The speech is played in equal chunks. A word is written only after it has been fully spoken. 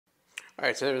All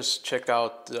right, so let's check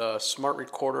out the Smart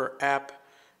Recorder app.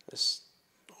 Let's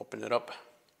open it up.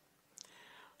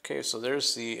 Okay, so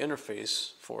there's the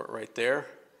interface for it right there.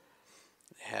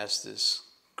 It has this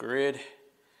grid.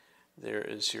 There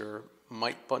is your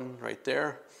mic button right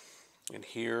there. And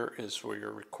here is where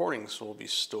your recordings will be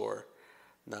stored.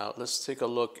 Now let's take a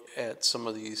look at some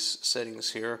of these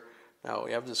settings here. Now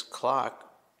we have this clock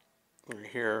right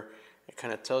here. It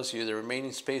kind of tells you the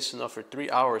remaining space enough for 3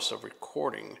 hours of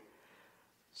recording.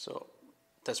 So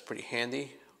that's pretty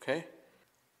handy, okay?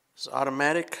 It's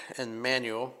automatic and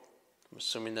manual. I'm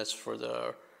assuming that's for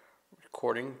the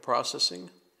recording processing.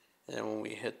 And when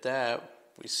we hit that,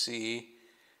 we see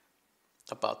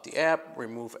about the app,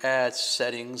 remove ads,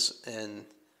 settings, and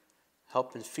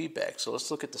help and feedback. So let's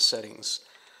look at the settings.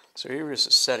 So here is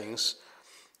the settings.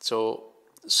 So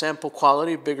sample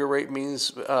quality, bigger rate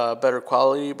means better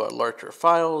quality but larger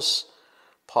files.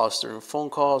 Pause during phone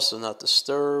calls, so not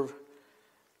disturb.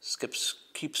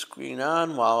 Keep screen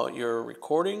on while you're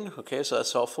recording. Okay, so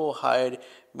that's helpful. Hide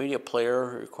media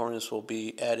player. Recordings will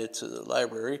be added to the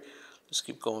library. Let's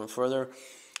keep going further.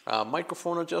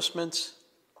 Microphone adjustments,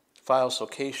 files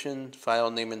location, file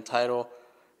name and title,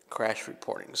 crash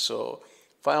reporting. So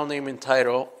file name and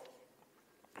title,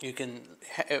 you can,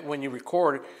 when you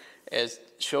record, it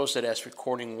shows it as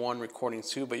recording 1, recording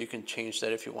 2, but you can change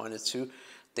that if you wanted to.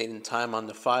 Date and time on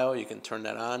the file, you can turn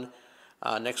that on.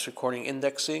 Next recording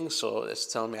indexing, so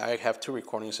it's telling me I have 2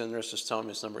 recordings in there, so it's telling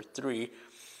me it's number 3.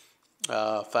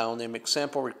 File name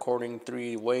example, recording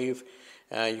 3 wave.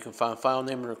 You can find file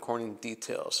name and recording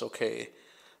details. Okay,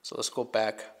 so let's go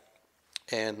back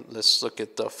and let's look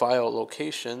at the file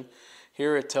location.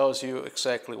 Here it tells you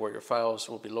exactly where your files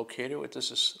will be located. This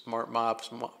is Smart Mob,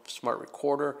 Smart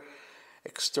Recorder,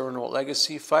 external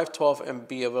legacy, 512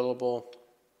 MB available,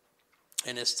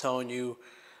 and it's telling you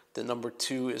the number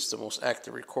 2 is the most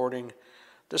active recording.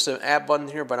 There's an add button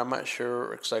here, but I'm not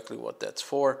sure exactly what that's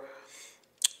for.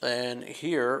 And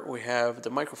here we have the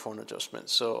microphone adjustment.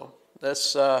 So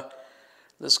let's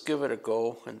give it a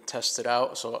go and test it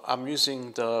out. So I'm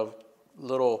using the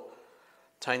little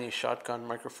tiny shotgun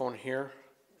microphone here.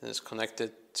 It's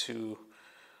connected to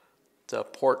the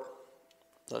port.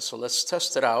 So let's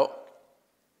test it out.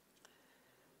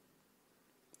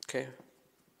 Okay.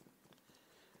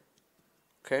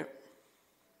 Okay,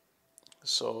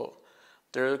 so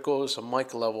there goes a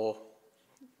mic level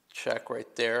check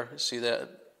right there. See that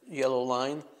yellow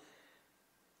line?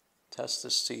 Test to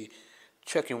see.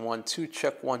 Checking 1, 2,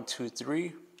 check 1, 2,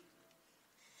 3.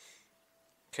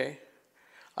 Okay.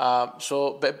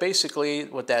 But basically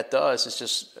what that does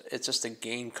is it's just a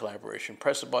gain collaboration.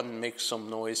 Press the button, make some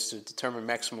noise to determine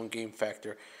maximum gain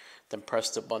factor, then press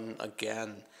the button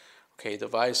again. Okay,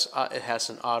 device, it has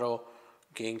an auto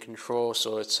gain control,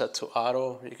 so it's set to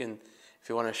auto. You can, if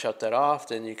you want to shut that off,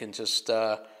 then you can just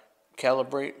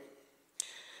calibrate.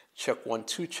 Check 1,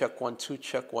 2, check 1, 2,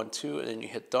 check 1, 2, and then you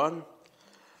hit done.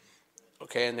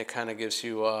 Okay, and it kind of gives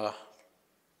you a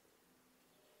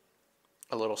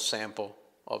little sample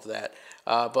of that.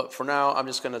 But for now, I'm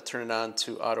just going to turn it on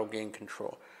to auto gain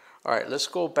control. All right, let's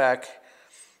go back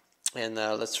and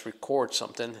let's record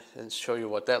something and show you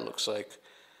what that looks like.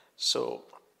 So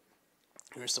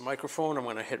here's the microphone. I'm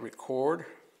going to hit record.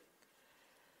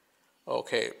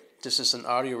 Okay, this is an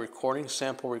audio recording,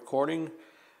 sample recording.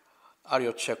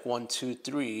 Audio check 1, 2,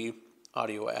 3,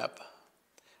 audio app.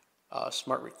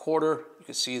 Smart recorder. You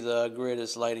can see the grid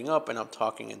is lighting up and I'm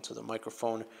talking into the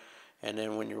microphone. And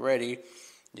then when you're ready,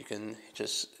 you can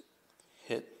just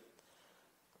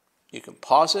you can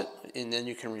pause it and then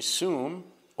you can resume,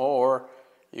 or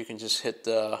you can just hit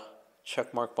the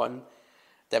check mark button.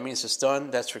 That means it's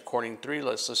done. That's recording 3.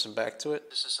 Let's listen back to it.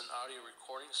 This is an audio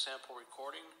recording, sample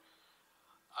recording.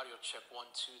 Audio check 1,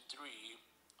 2, 3,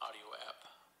 audio app.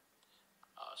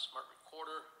 Smart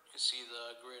recorder. You can see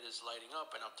the grid is lighting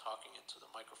up and I'm talking into the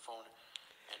microphone.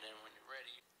 And then when you're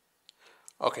ready.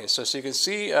 Okay, so you can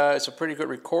see it's a pretty good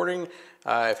recording.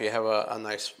 If you have a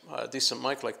nice, decent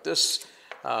mic like this,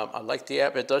 I like the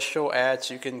app. It does show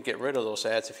ads. You can get rid of those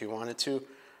ads if you wanted to.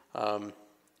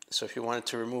 So if you wanted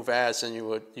to remove ads, then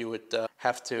you would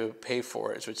have to pay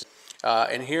for it.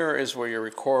 And here is where your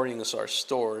recordings are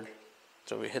stored.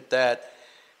 So we hit that.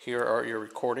 Here are your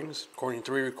recordings. Recording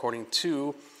 3, recording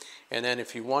 2. And then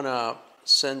if you want to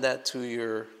send that to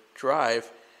your drive,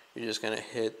 you're just going to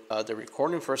hit the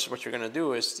recording first. What you're going to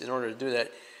do is, in order to do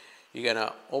that, you're going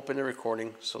to open the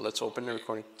recording. So let's open the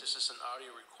recording. This is an audio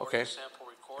recording, sample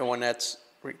recording. And when that's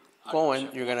going,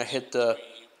 you're going to hit the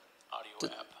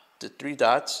 3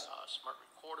 dots. Smart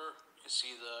recorder. You can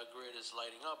see the grid is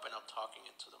lighting up and I'm talking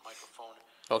into the microphone.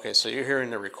 Okay, so you're hearing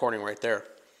the recording right there.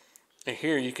 And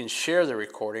here you can share the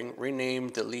recording, rename,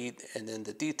 delete, and then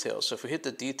the details. So if we hit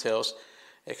the details,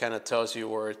 it kind of tells you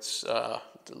where it's the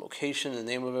location, the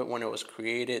name of it, when it was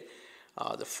created,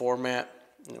 the format,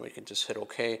 and we can just hit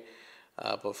OK.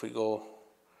 But if we go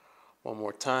one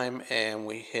more time and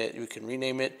we can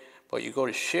rename it, but you go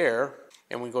to share,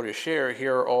 and we go to share,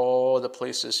 here are all the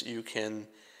places you can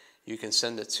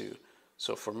send it to.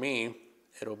 So for me,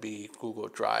 it'll be Google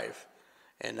Drive,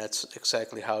 and that's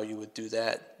exactly how you would do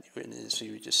that. So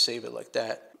you would just save it like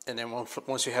that, and then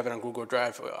once you have it on Google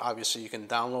Drive, obviously you can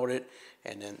download it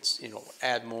and then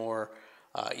add more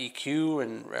EQ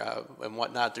and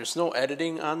whatnot. There's no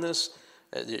editing on this.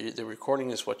 The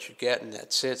recording is what you get, and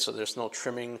that's it. So there's no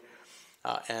trimming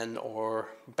end or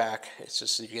back. It's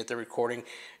just you get the recording,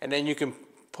 and then you can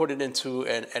put it into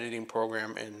an editing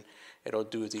program, and it'll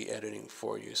do the editing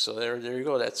for you. So there you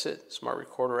go. That's it. Smart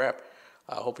Recorder app.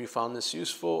 I hope you found this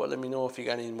useful. Let me know if you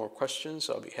got any more questions.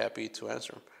 I'll be happy to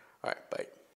answer them. All right, bye.